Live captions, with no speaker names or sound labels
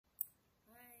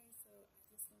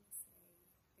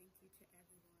to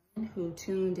everyone who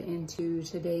tuned into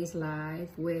today's live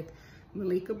with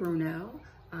Malika Bruno,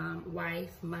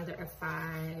 wife, mother of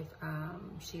 5.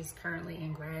 She's currently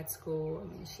in grad school. I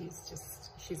mean,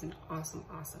 she's an awesome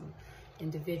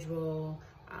individual,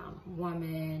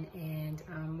 woman, and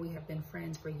we have been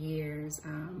friends for years.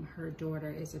 Her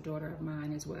daughter is a daughter of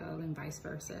mine as well, and vice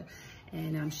versa.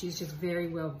 And she's just very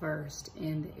well versed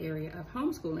in the area of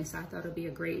homeschooling. So I thought it'd be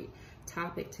a great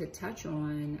topic to touch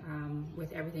on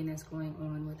with everything that's going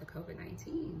on with the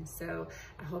COVID-19. So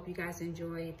I hope you guys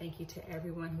enjoy it. Thank you to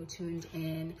everyone who tuned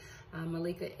in.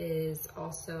 Malika is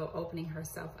also opening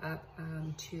herself up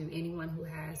to anyone who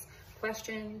has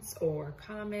questions or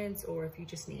comments, or if you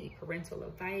just need parental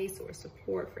advice or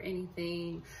support for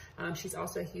anything. She's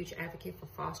also a huge advocate for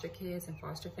foster kids and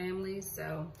foster families.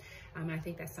 So I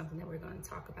think that's something that we're going to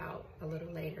talk about a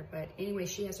little later. But anyway,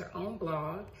 she has her own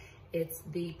blog. It's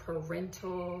the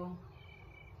parental...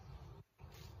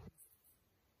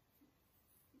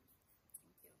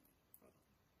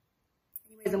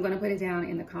 Anyways, I'm going to put it down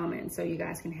in the comments so you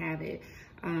guys can have it.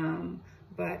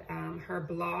 But her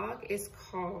blog is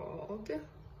called,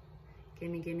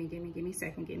 give me a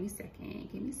second,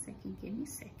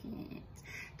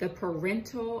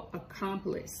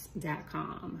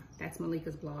 theparentalaccomplice.com. That's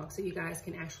Malika's blog. So you guys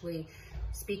can actually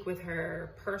speak with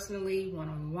her personally,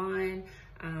 one-on-one.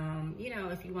 You know,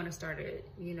 if you want to start a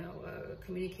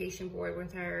communication board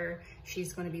with her,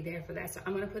 she's going to be there for that. So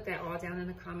I'm going to put that all down in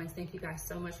the comments. Thank you guys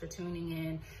so much for tuning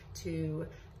in to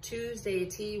Tuesday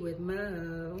Tea with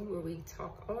Mo, where we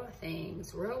talk all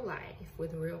things real life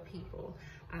with real people.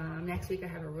 Next week I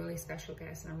have a really special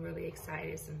guest, and I'm really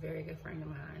excited. It's a very good friend of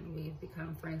mine. We've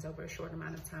become friends over a short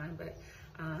amount of time, but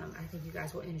I think you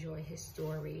guys will enjoy his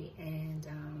story. And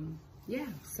yeah,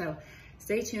 so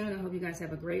stay tuned. I hope you guys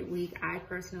have a great week. I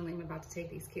personally am about to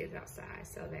take these kids outside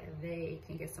so that they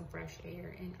can get some fresh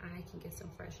air and I can get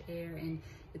some fresh air. And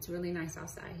it's really nice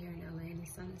outside here in LA, and the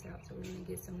sun is out, so we're gonna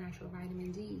get some natural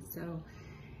vitamin D. So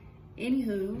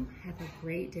anywho, have a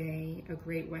great day, a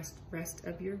great rest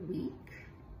of your week,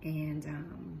 and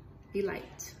be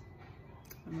light.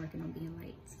 I'm working on being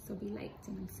light, so be light,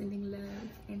 and I'm sending love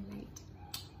and light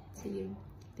to you.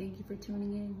 Thank you for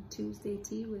tuning in. Tuesday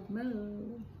Tea with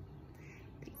Mo.